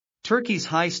Turkey's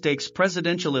high-stakes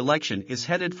presidential election is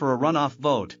headed for a runoff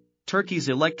vote, Turkey's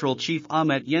electoral chief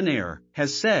Ahmet Yener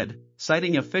has said,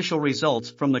 citing official results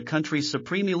from the country's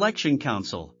Supreme Election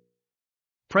Council.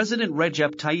 President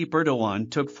Recep Tayyip Erdogan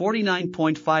took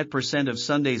 49.5% of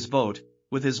Sunday's vote,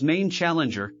 with his main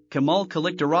challenger, Kemal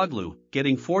Kilicdaroglu,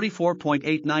 getting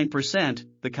 44.89%,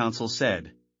 the council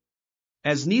said.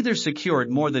 As neither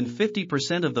secured more than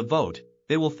 50% of the vote,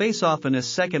 they will face off in a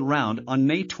second round on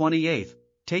May 28,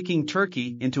 taking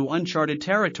Turkey into uncharted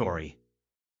territory.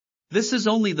 This is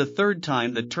only the third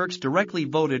time that Turks directly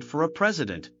voted for a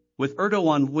president, with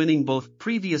Erdogan winning both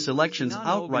previous elections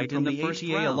outright in the first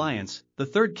round. Alliance, the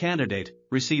third candidate,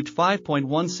 received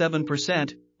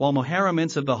 5.17%, while Muharrem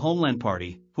İnce of the Homeland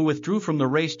Party, who withdrew from the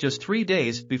race just 3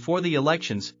 days before the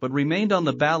elections but remained on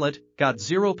the ballot, got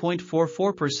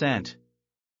 0.44%.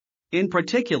 In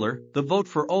particular, the vote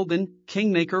for Erdogan,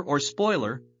 kingmaker or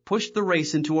spoiler, pushed the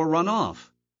race into a runoff.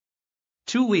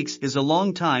 2 weeks is a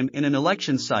long time in an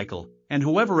election cycle, and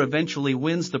whoever eventually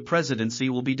wins the presidency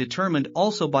will be determined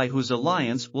also by whose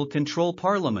alliance will control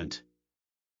parliament.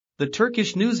 The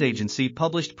Turkish news agency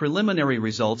published preliminary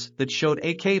results that showed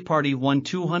AK Party won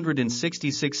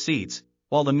 266 seats,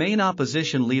 while the main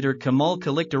opposition leader Kemal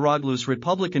Kilicdaroglu's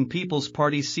Republican People's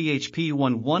Party CHP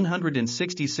won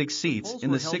 166 seats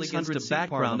in the 600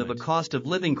 background of a cost of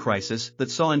living crisis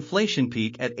that saw inflation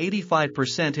peak at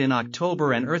 85% in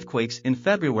October and earthquakes in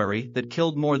February that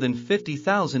killed more than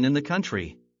 50,000 in the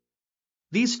country.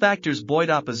 These factors buoyed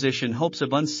opposition hopes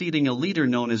of unseating a leader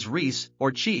known as Reis,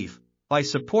 or Chief, by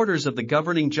supporters of the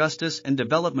governing Justice and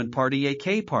Development Party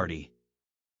AK Party.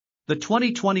 The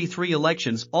 2023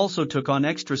 elections also took on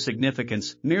extra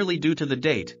significance merely due to the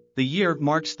date. The year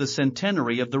marks the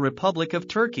centenary of the Republic of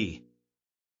Turkey.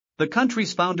 The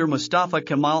country's founder Mustafa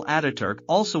Kemal Atatürk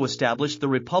also established the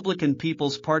Republican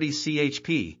People's Party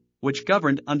CHP, which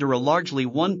governed under a largely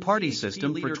one-party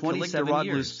system for 27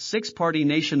 years. Six-party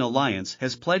nation alliance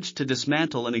has pledged to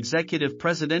dismantle an executive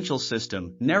presidential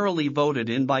system narrowly voted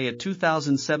in by a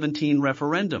 2017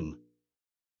 referendum.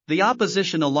 The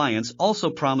opposition alliance also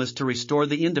promised to restore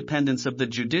the independence of the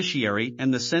judiciary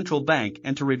and the central bank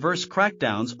and to reverse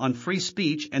crackdowns on free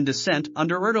speech and dissent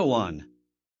under Erdogan.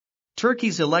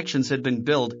 Turkey's elections had been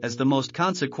billed as the most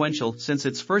consequential since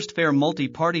its first fair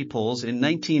multi-party polls in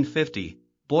 1950,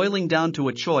 boiling down to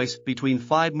a choice between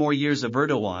 5 more years of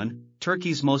Erdogan,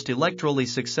 Turkey's most electorally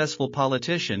successful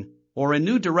politician, or a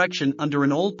new direction under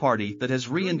an old party that has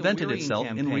reinvented itself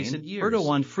in recent years.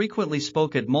 Erdogan frequently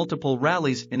spoke at multiple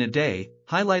rallies in a day,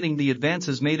 highlighting the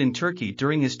advances made in Turkey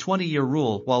during his 20-year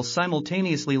rule while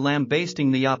simultaneously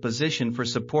lambasting the opposition for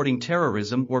supporting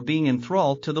terrorism or being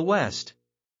enthralled to the West.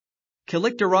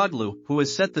 Kilicdaroglu, who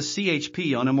has set the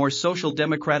CHP on a more social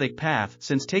democratic path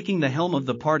since taking the helm of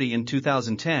the party in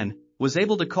 2010, was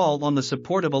able to call on the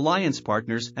support of alliance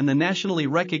partners and the nationally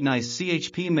recognized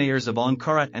CHP mayors of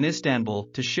Ankara and Istanbul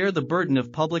to share the burden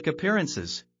of public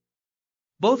appearances.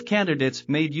 Both candidates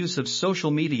made use of social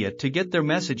media to get their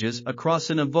messages across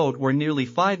in a vote where nearly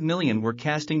 5 million were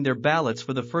casting their ballots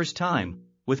for the first time,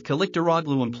 with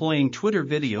Kilicdaroglu employing Twitter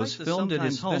videos filmed at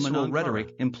his home and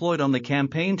rhetoric employed on the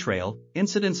campaign trail.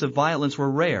 Incidents of violence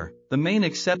were rare, the main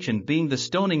exception being the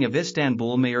stoning of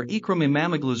Istanbul Mayor Ekrem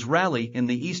İmamoğlu's rally in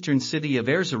the eastern city of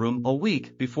Erzurum a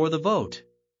week before the vote.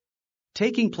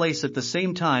 Taking place at the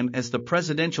same time as the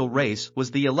presidential race was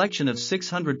the election of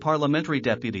 600 parliamentary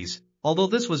deputies, although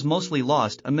this was mostly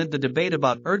lost amid the debate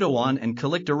about Erdogan and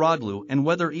Kilicdaroglu and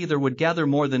whether either would gather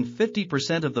more than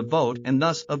 50% of the vote and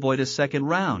thus avoid a second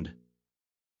round.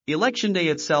 Election day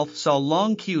itself saw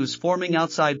long queues forming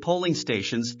outside polling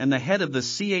stations, and the head of the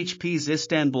CHP's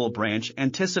Istanbul branch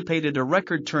anticipated a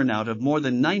record turnout of more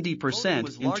than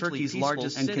 90% in Turkey's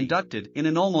largest and conducted in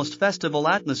an almost festival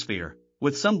atmosphere,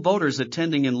 with some voters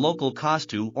attending in local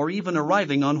costume or even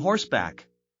arriving on horseback.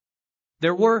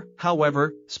 There were,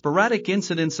 however, sporadic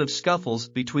incidents of scuffles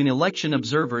between election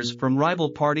observers from rival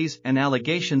parties and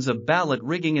allegations of ballot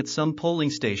rigging at some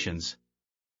polling stations.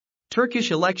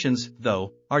 Turkish elections,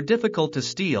 though, are difficult to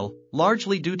steal,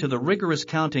 largely due to the rigorous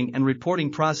counting and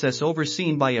reporting process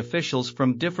overseen by officials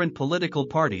from different political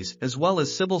parties as well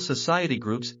as civil society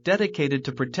groups dedicated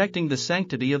to protecting the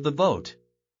sanctity of the vote.